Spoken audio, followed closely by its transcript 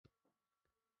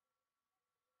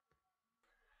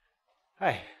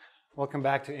Hi, welcome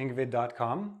back to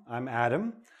ingvid.com. I'm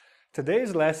Adam.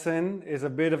 Today's lesson is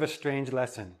a bit of a strange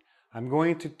lesson. I'm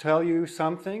going to tell you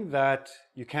something that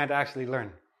you can't actually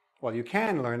learn. Well, you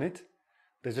can learn it.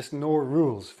 There's just no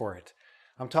rules for it.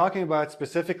 I'm talking about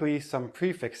specifically some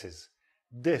prefixes.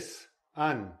 Dis,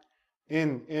 an,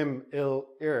 in, im, il,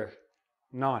 ir,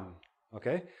 non.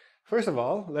 Okay? First of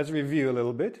all, let's review a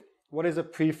little bit. What is a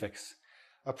prefix?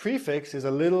 A prefix is a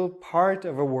little part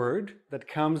of a word that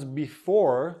comes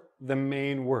before the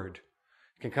main word.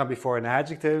 It can come before an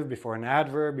adjective, before an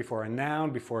adverb, before a noun,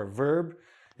 before a verb.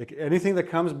 Anything that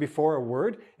comes before a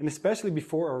word, and especially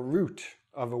before a root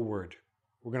of a word.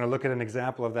 We're going to look at an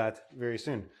example of that very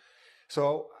soon.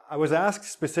 So I was asked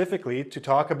specifically to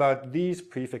talk about these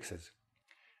prefixes.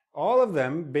 All of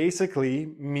them basically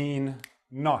mean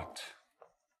not.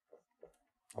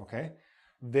 Okay?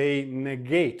 They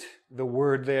negate the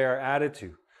word they are added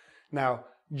to. Now,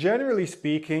 generally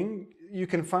speaking, you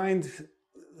can find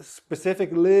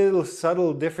specific little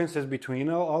subtle differences between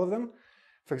all of them.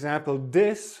 For example,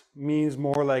 dis means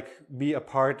more like be a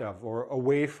part of or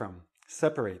away from,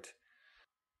 separate.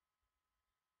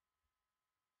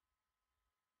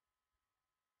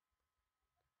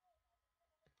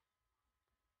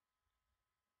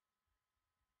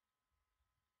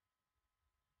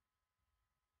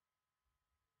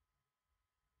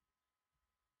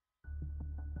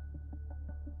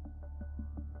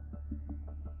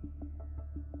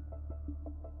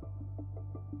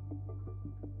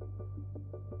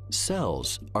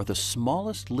 Cells are the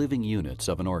smallest living units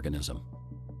of an organism.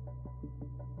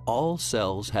 All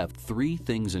cells have three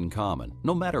things in common,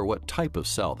 no matter what type of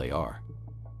cell they are.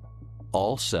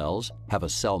 All cells have a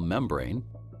cell membrane,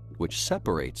 which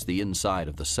separates the inside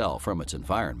of the cell from its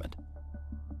environment,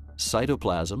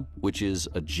 cytoplasm, which is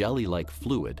a jelly-like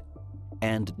fluid,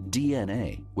 and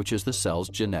DNA, which is the cell's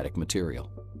genetic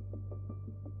material.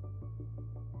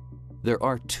 There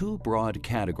are two broad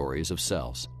categories of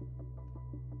cells.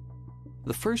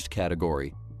 The first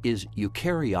category is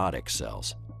eukaryotic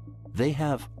cells. They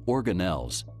have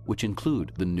organelles, which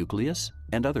include the nucleus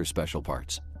and other special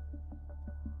parts.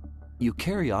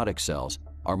 Eukaryotic cells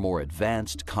are more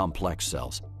advanced, complex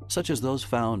cells, such as those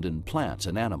found in plants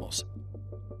and animals.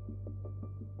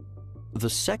 The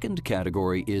second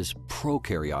category is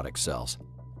prokaryotic cells.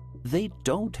 They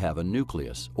don't have a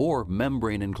nucleus or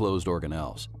membrane-enclosed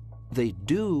organelles. They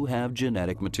do have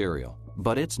genetic material,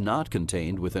 but it's not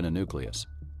contained within a nucleus.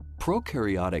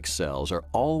 Prokaryotic cells are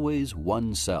always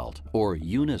one-celled or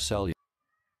unicellular.